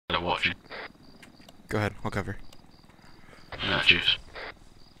watch. Go ahead, I'll cover. No, cheers.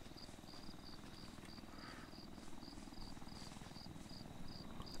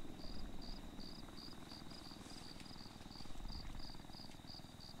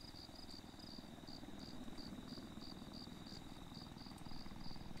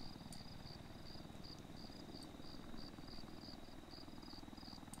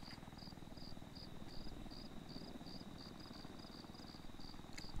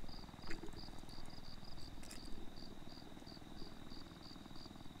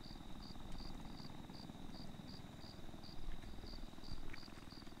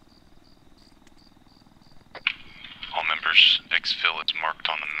 All members, exfil is marked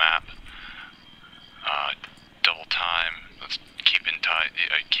on the map. Double time. Let's keep in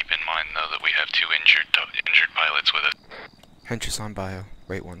mind though that we have two injured pilots with us. Hench is on bio.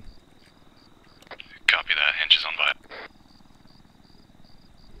 Wait one. Copy that. Hench is on bio.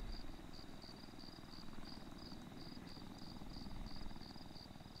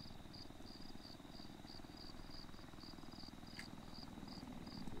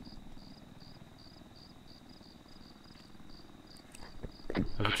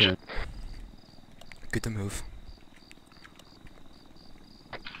 Okay. Good to move.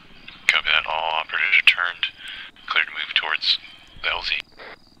 Copy that. All operators are turned. Clear to move towards the LZ.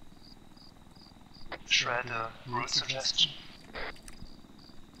 Shred a route suggestion.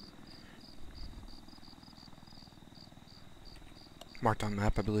 Marked on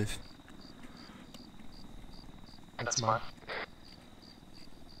map, I believe. That's mine.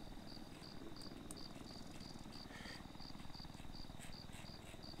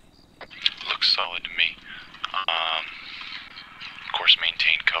 Looks solid to me. Of course,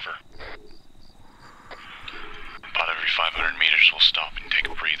 maintain cover. About every 500 meters, we'll stop and take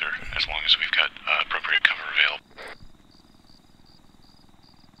a breather, as long as we've got appropriate cover available.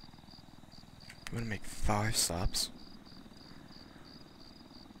 I'm gonna make 5 stops.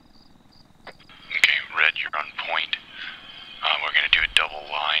 Okay, Red, you're on point. We're gonna do a double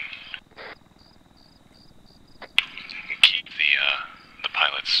line. Keep the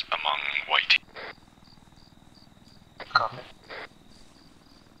pilots among white. Copy.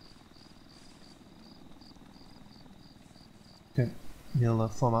 Okay, we'll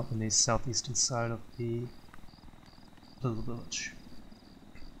form up on the southeastern side of the little village.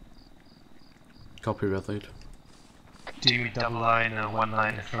 Copy, red lead. Do you double line or one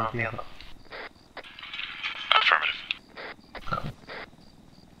line in front of the other? Affirmative. Copy.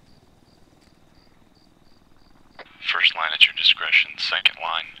 First line at your discretion. Second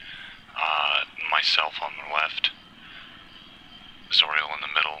line, myself on the left, Zoriel in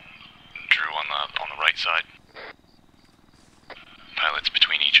the middle, Drew on the right side. Pilots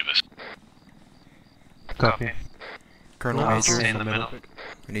between each of us. Copy. Colonel I'll Major, stay in the middle.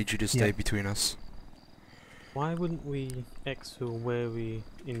 I need you to stay Yeah. between us. Why wouldn't we exfil where we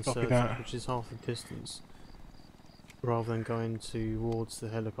inserted, that. which is half the distance, rather than going towards the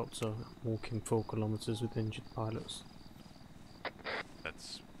helicopter, walking 4 kilometers with injured pilots?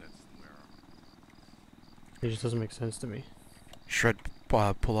 That's where. It just doesn't make sense to me. Shred,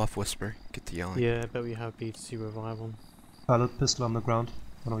 pull off Whisper. Get to yelling. Yeah, but we have BTC revive on. Pilot pistol on the ground.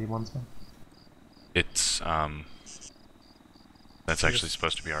 One of you wants one. It's that's actually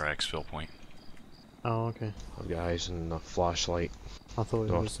supposed to be our exfil point. Oh, okay. I've got eyes and a flashlight. I thought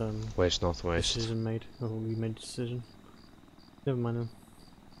it North, was west, northwest. decision made. I thought we made a decision. Never mind then.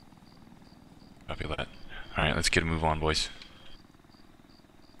 Copy that. Alright, let's get a move on, boys.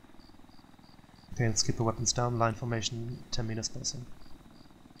 Okay, let's keep the weapons down. Line formation, 10 meter spacing.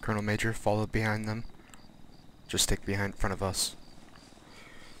 Colonel Major, follow behind them. Just stick behind front of us.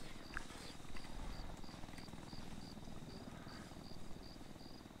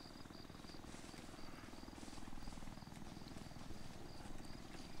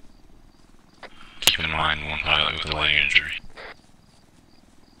 Keep in mind one pilot with a leg injury.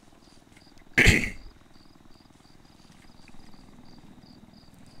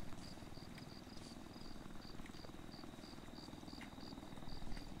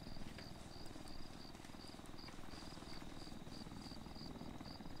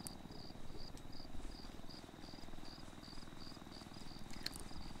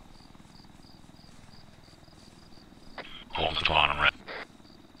 Hold the bottom, Red.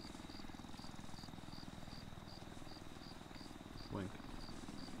 Wink.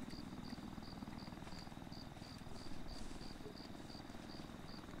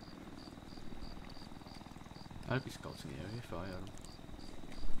 I'd be scouting the area if I had him.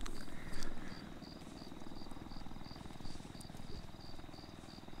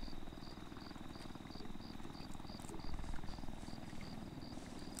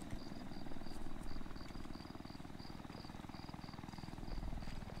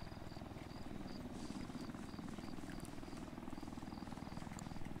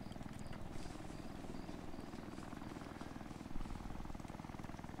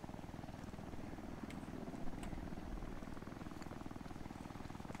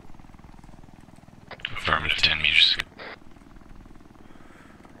 Affirmative, 10 meters.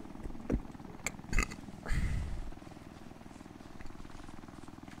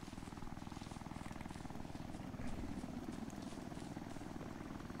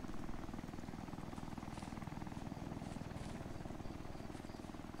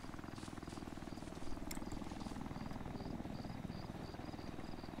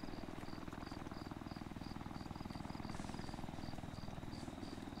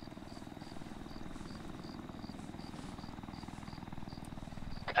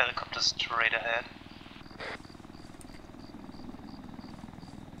 Helicopter straight ahead.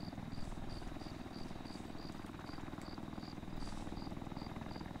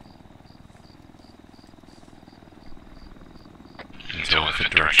 Until with the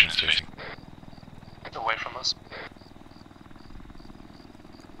direction it's facing. Away from us.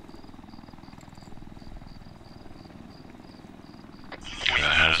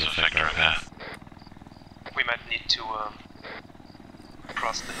 How does it affect our path? We might need to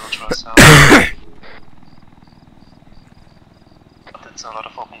cross the hill to our south. But it's a lot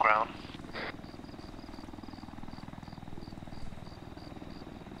of open ground.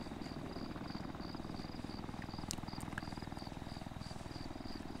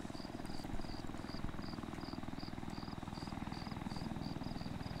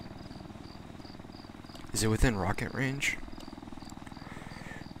 Is it within rocket range?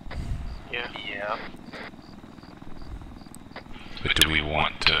 Yeah. But do we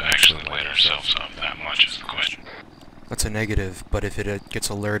want to actually light ourselves up that much is the question. That's a negative, but if it gets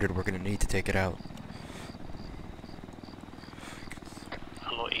alerted, we're gonna need to take it out.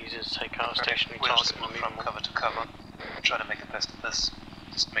 A lot easier to take out a Okay, stationary we'll target just than move a from movable. cover to cover. Try to make the best of this.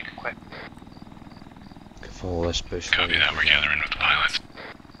 Just make it quick. Can follow this bush. Copy that, we're gathering with the pilots.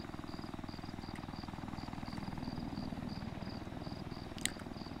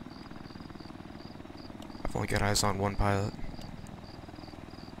 I've only got eyes on one pilot.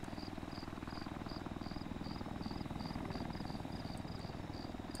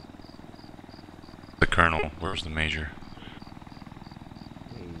 The colonel, where's the major?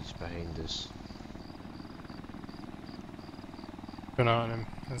 He's behind us. Been on him.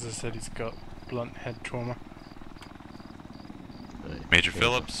 As I said, he's got blunt head trauma. Right. Major yeah.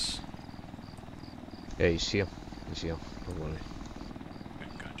 Phillips? Yeah, he's here. He's here. Don't worry. Okay,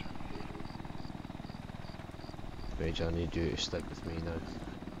 gotcha. Major, I need you to stick with me now.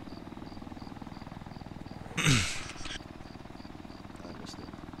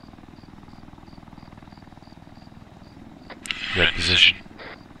 Red position.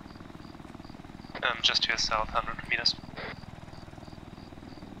 Just to your south, 100 meters.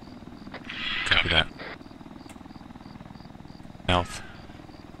 Copy that. South.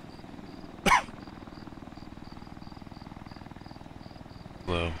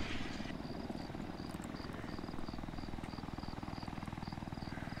 Low.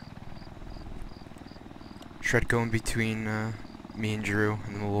 Shred going between me and Drew,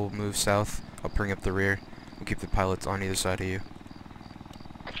 and then we'll move south. I'll bring up the rear. We'll keep the pilots on either side of you.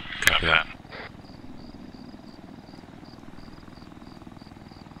 Copy that.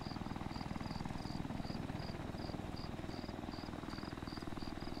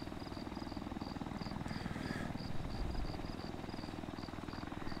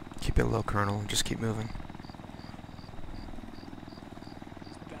 Keep it low, Colonel, and just keep moving.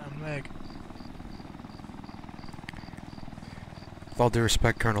 Damn leg. With all due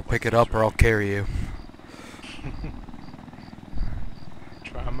respect, Colonel, pick it up or I'll carry you.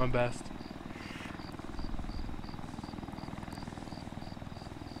 Trying my best.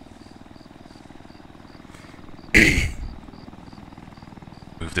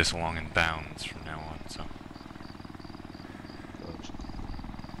 Move this along in bounds from now on, so. Roger.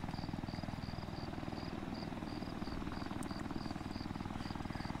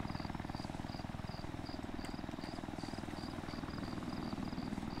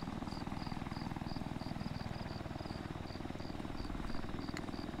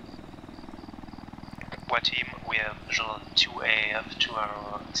 White team, we have visual 2AF to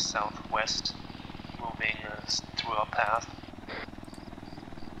our southwest, moving through our path.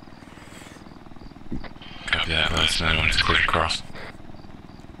 Copy that. Let us know when it's clear to cross.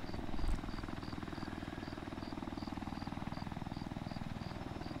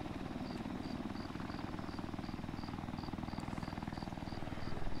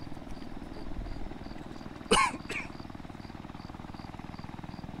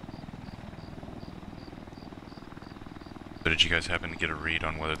 So did you guys happen to get a read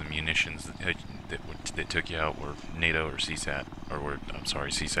on whether the munitions that took you out were NATO or CSAT, or were, I'm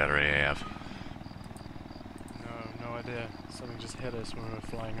sorry, CSAT or AAF? No idea. Something just hit us when we were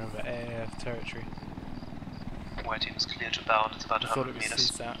flying over AAF territory. White team is clear to bound. It's about I thought 100 it was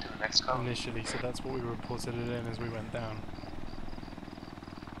meters CSAT to the next cover. initially, so that's what we reported it in as we went down.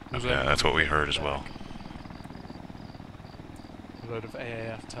 Okay, that's what we heard as well. A load of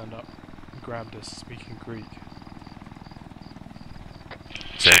AAF turned up and grabbed us speaking Greek.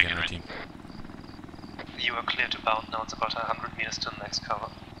 Say again, red team. You are clear to bound now. It's about 100 meters to the next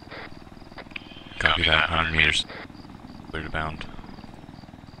cover. Copy that, 100 meters. Clear to bound.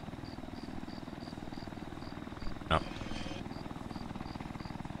 No.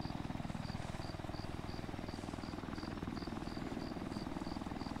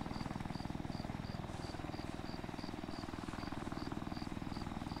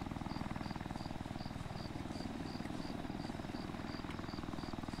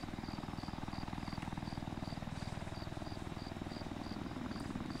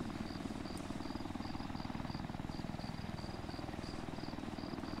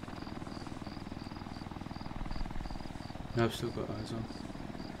 No, I've still got eyes on.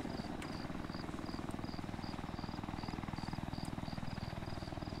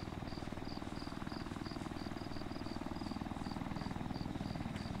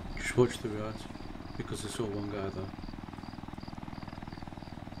 Just watch the road, because I saw one guy there.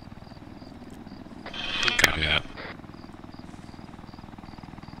 Copy that.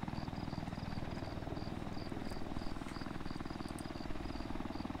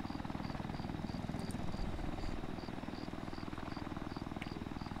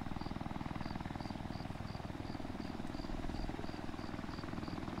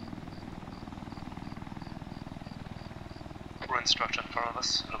 Ruin structure in front of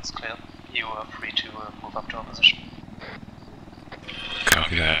us looks clear. You are free to move up to our position.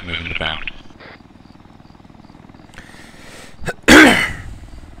 Copy that, moving to bound.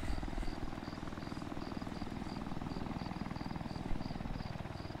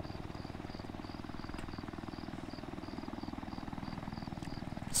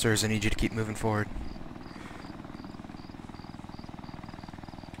 Sirs, I need you to keep moving forward.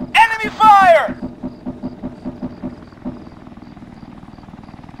 Enemy fire!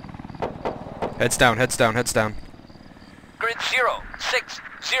 Heads down, heads down, heads down. Grid 0, 6,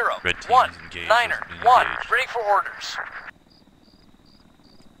 0, Red team 1, is engaged, 9er, has been 1, engaged. ready for orders.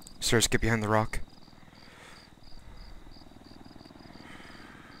 Sirs, get behind the rock.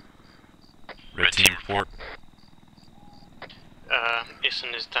 Red team report.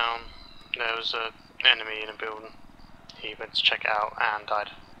 Issen is down. There was an enemy in a building. He went to check it out and died.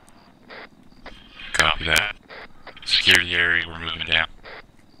 Copy that. Secure the area, we're moving down.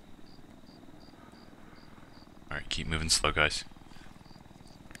 Alright, keep moving slow, guys.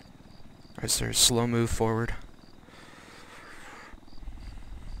 Alright, sirs, slow move forward.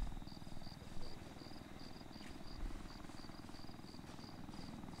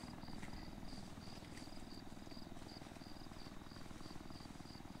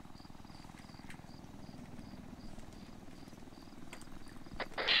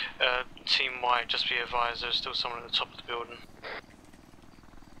 Team White, just be advised, there's still someone at the top of the building.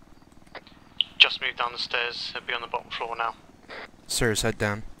 Just moved down the stairs, they'll be on the bottom floor now. Sirs, head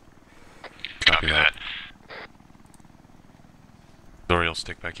down. Copy that. Zoriel,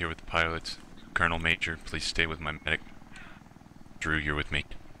 stick back here with the pilots. Colonel Major, please stay with my medic. Drew, you're with me.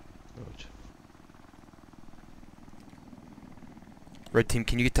 Roger. Red team,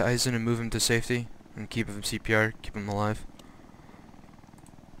 can you get to Eisen and move him to safety? And keep him CPR, keep him alive?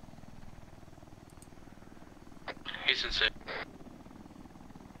 He's insane.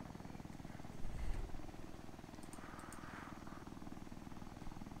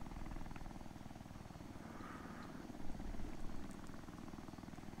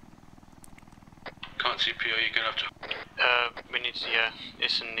 Can't CPR, you're gonna have to. We need to, yeah,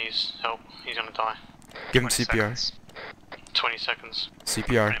 Issen needs help, he's gonna die. Give him 20 CPR. seconds. 20 seconds.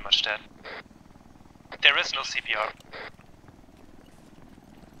 CPR. Pretty much dead. There is no CPR.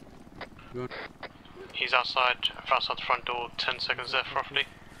 He's outside the front door, 10 seconds left roughly.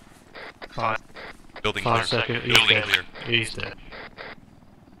 5. Building 5 clear. seconds, he's Building dead. clear. He's dead.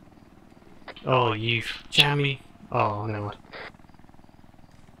 Oh, you jammy. Oh, never mind.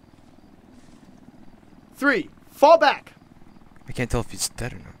 3, fall back! I can't tell if he's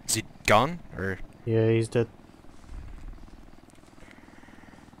dead or not. Is he gone? Or... Yeah, he's dead.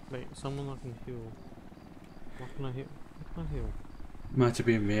 Wait, someone I can heal. What can I heal? What can I heal? Might have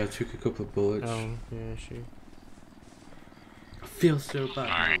been me, I took a couple of bullets. Oh, yeah, she. I feel so bad.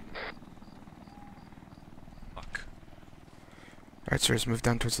 Alright. Fuck. Alright, sirs, move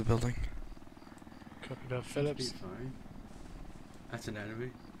down towards the building. Copy that, Be Phillips. fine. That's an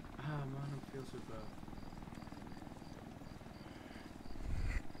enemy. Ah man, I feel so bad.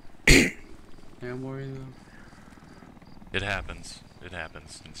 Yeah, I'm worried though. It happens. It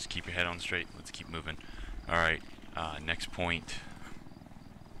happens. Just keep your head on straight. Let's keep moving. Alright, next point.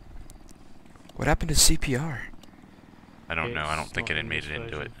 What happened to CPR? I don't know. I don't It's think not it had in made this it into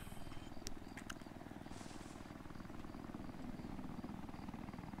it. version.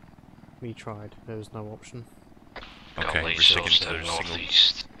 We tried. There was no option. Okay, we're sticking to the single.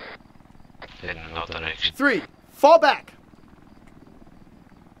 In no direction. 3. Fall back.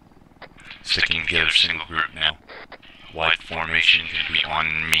 Sticking together single group now. Wide formation can be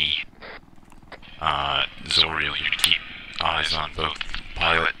on me. Zoriel, you keep eyes on both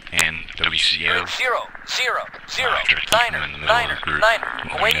pilot and WCO. Grid 0, 0, 0, Try to keep them Niner, in the middle of Niner, the group. Niner, Let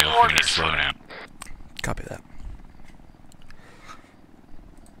me awaiting know if we need to orders. slow down. Copy that.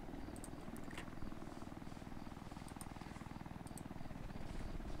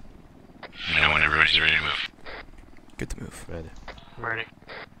 You know when everybody's ready to move. Good to move. Ready. Ready.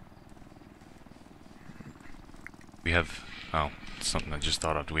 We have... Oh, something I just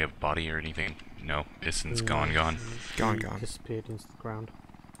thought of. Do we have a body or anything? No. Ison's No, gone. Gone, he gone. Disappeared into the ground.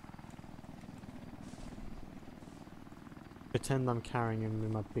 Pretend I'm carrying him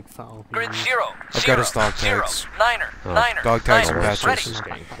with my big fat RPG. Grid 0, I've got his dog 0, tags. Niner, Oh. Niner, Dog tags Niner, and Alright, patches. It's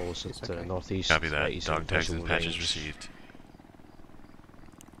ready. getting closer It's to okay. the northeast. Copy that. 80 Dog tags and visual patches range. received.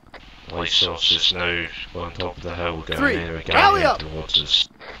 Light source is now on top of the hill down 3. there again, Rally up. towards us,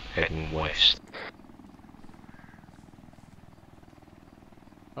 heading west.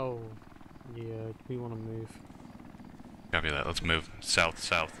 Oh, yeah. We want to move. Copy that. Let's move. South,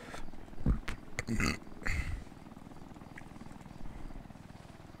 south.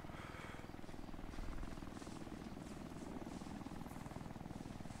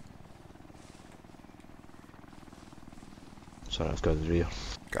 Sorry, I've got the rear.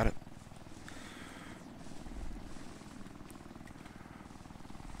 Got it.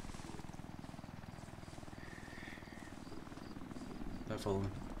 They're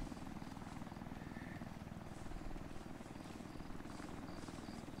following.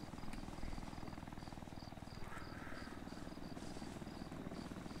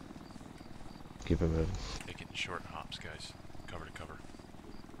 Keep it moving. Taking short hops, guys. Cover to cover.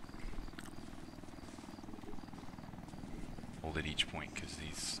 Hold at each point, because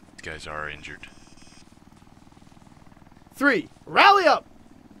these guys are injured. 3. Rally up.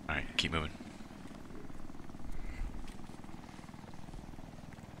 Alright, keep moving.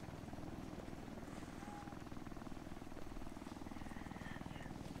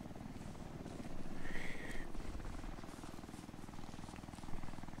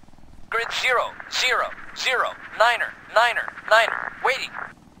 Grid 0, 0, 0, Niner, Niner, Niner, waiting.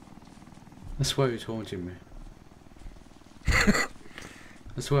 I swear he's haunting me.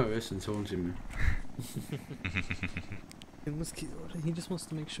 I swear Ison's haunting me. He just wants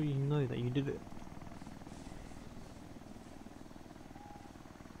to make sure you know that you did it.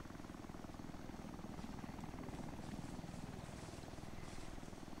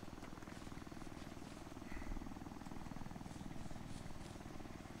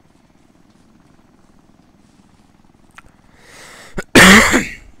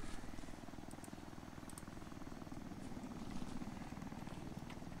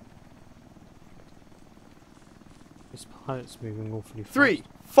 This pilot's moving awfully fast. 3.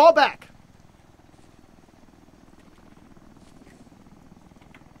 Fall back.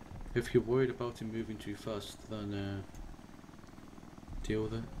 If you're worried about him moving too fast, then deal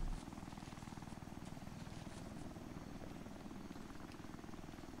with it.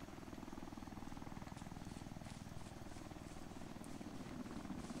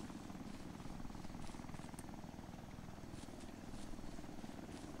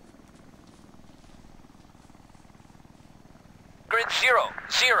 Grid 0,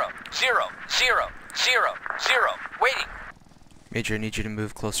 0, 0, 0, 0, 0, waiting. Major, I need you to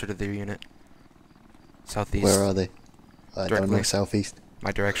move closer to their unit. Southeast. Where are they? I don't Directly. know, southeast.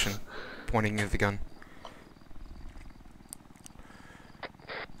 My direction. Pointing you the gun.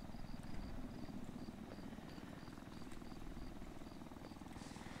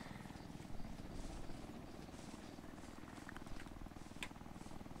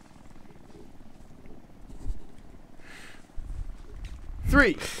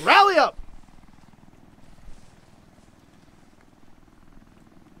 Three. Rally up.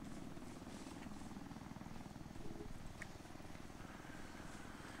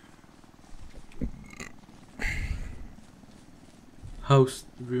 House,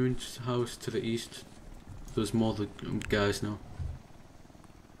 ruined house to the east. There's more the guys now.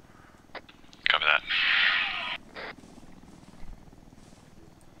 Copy that.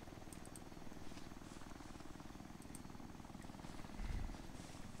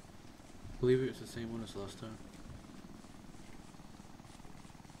 I believe it was the same one as last time.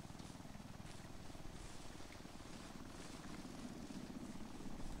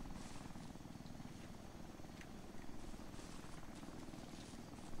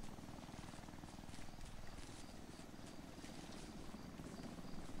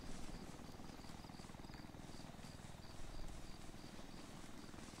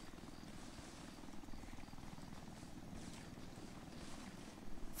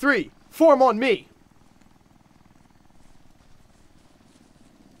 3, form on me.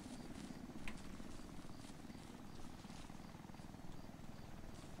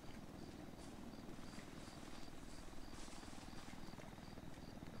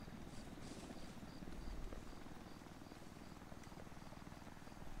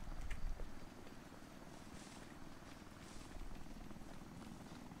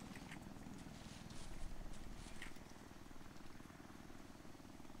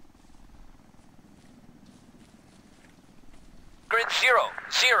 Grid 0,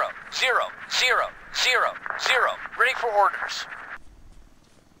 0, 0, 0, 0, 0. Ready for orders.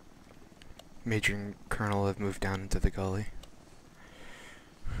 Major and Colonel have moved down into the gully.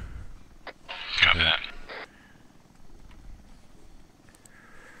 Copy that.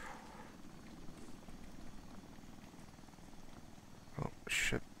 Oh,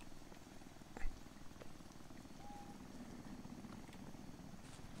 shit.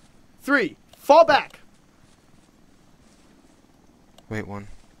 Three, fall back. Wait, one.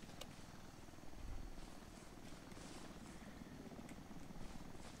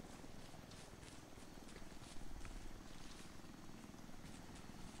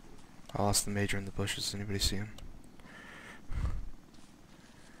 I lost the Major in the bushes. Does anybody see him?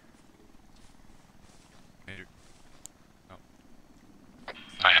 Major. Oh.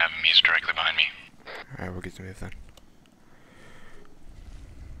 I have him. He's directly behind me. Alright, we'll get to move then.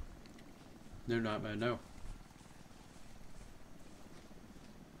 No nightmare, no.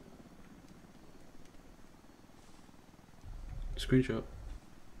 Screenshot.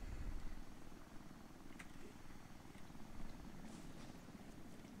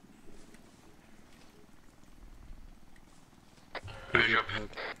 Moving up.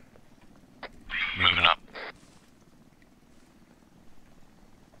 Moving up.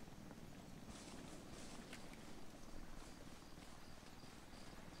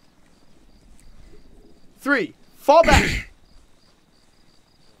 Three, fall back.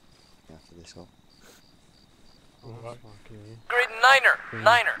 After this one. Grid 9er,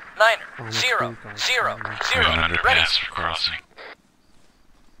 9er, 0, 0, 0. Moving Ready. underpass for crossing.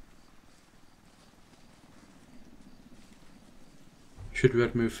 Should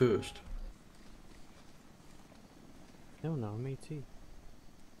Red move first? No, no, me too.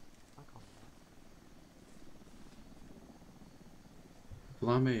 I can't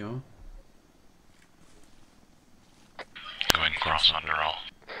Allow me, or? Going cross under all.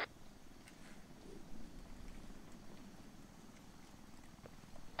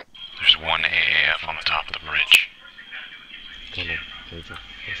 There's one AAF on the top of the bridge. Come on, Major.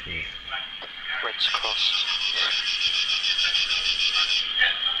 Let's move. Red's crossed.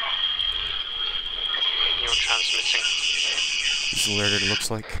 You're transmitting. He's alerted, it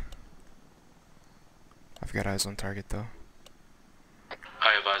looks like. I've got eyes on target though.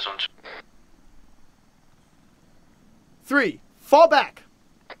 I have eyes on. Three, fall back.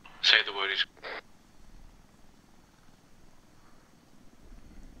 Say the word. He's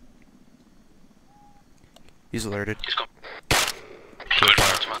He's alerted. He's gone. Clear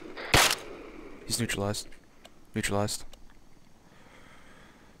fire. He's neutralized. Neutralized.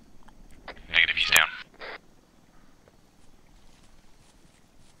 Negative, he's down.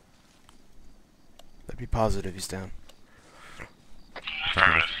 That'd be positive, he's down.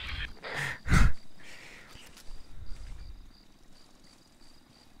 Affirmative.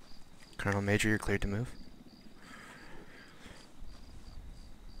 Colonel Major, you're cleared to move.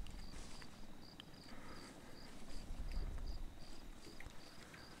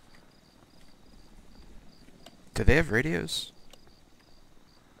 Do they have radios?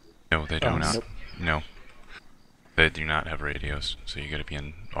 No, they do Oh, not. nope. No. They do not have radios, so you gotta be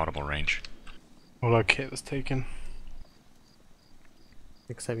in audible range. All our kit was taken.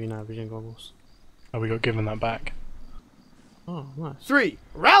 Except your night vision goggles. Oh, we got given that back Oh, nice. Three,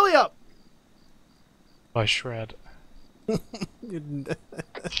 rally up. by Shred. Moving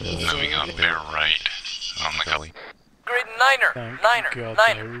up there right on the gully. Grid 9er, Thank 9er, God,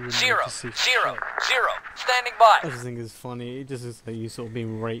 9er, no, we wouldn't 0, need to see 0, shit. 0. Standing by. I just think it's funny. It just is like you sort of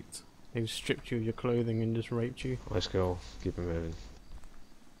being raped. They've stripped you of your clothing and just raped you. Let's go. Keep it moving.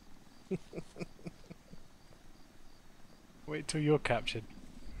 Wait till you're captured.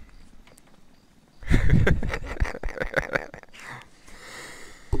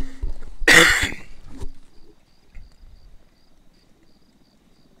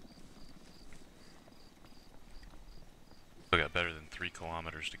 We got better than 3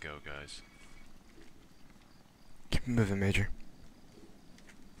 kilometers to go, guys. Keep moving, Major.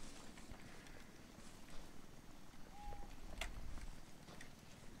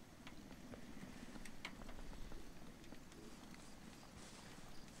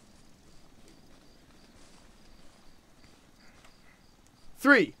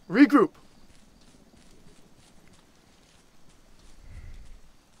 3, regroup.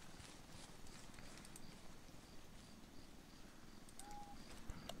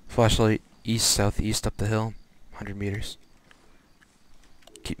 Flashlight east, southeast, up the hill, 100 meters.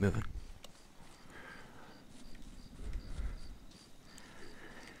 Keep moving.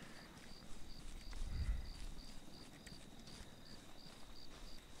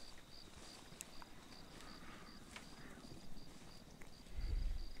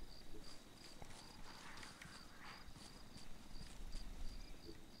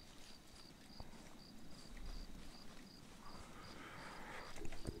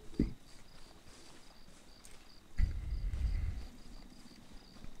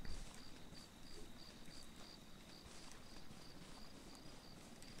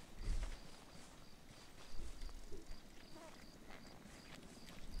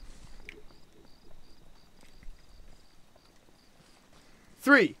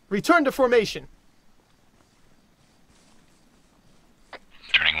 Three, return to formation.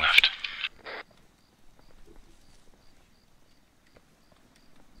 Turning left.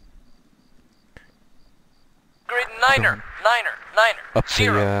 Grid Niner, Up the,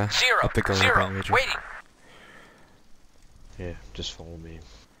 zero, zero, up the gully, zero, Major. waiting. Yeah, just follow me.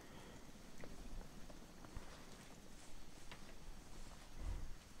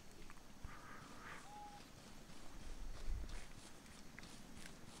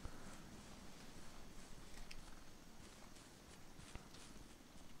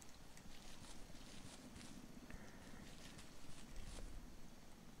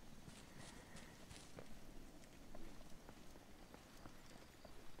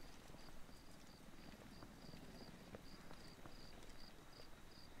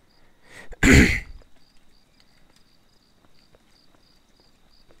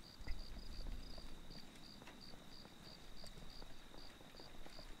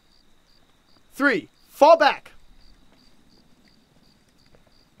 Three, fall back.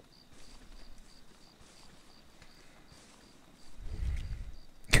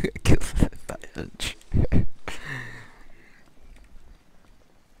 Kill that edge.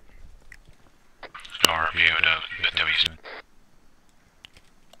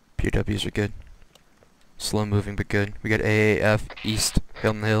 POWs are good. Slow moving but good. We got AAF east,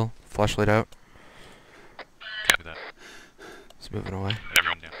 on the hill, flashlight out. Copy that. It's moving away.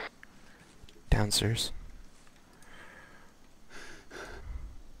 Everyone down. Downstairs.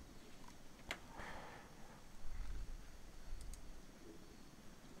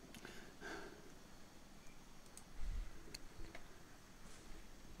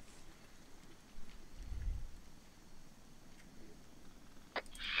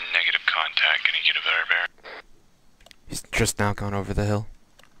 Negative contact. Can you get a bear? He's just now gone over the hill.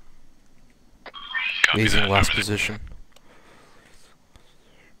 Copy He's in that. last Over the- position.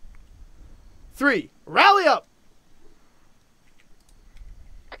 Three, rally up.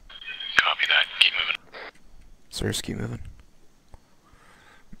 Copy that. Keep moving. Sir, keep moving.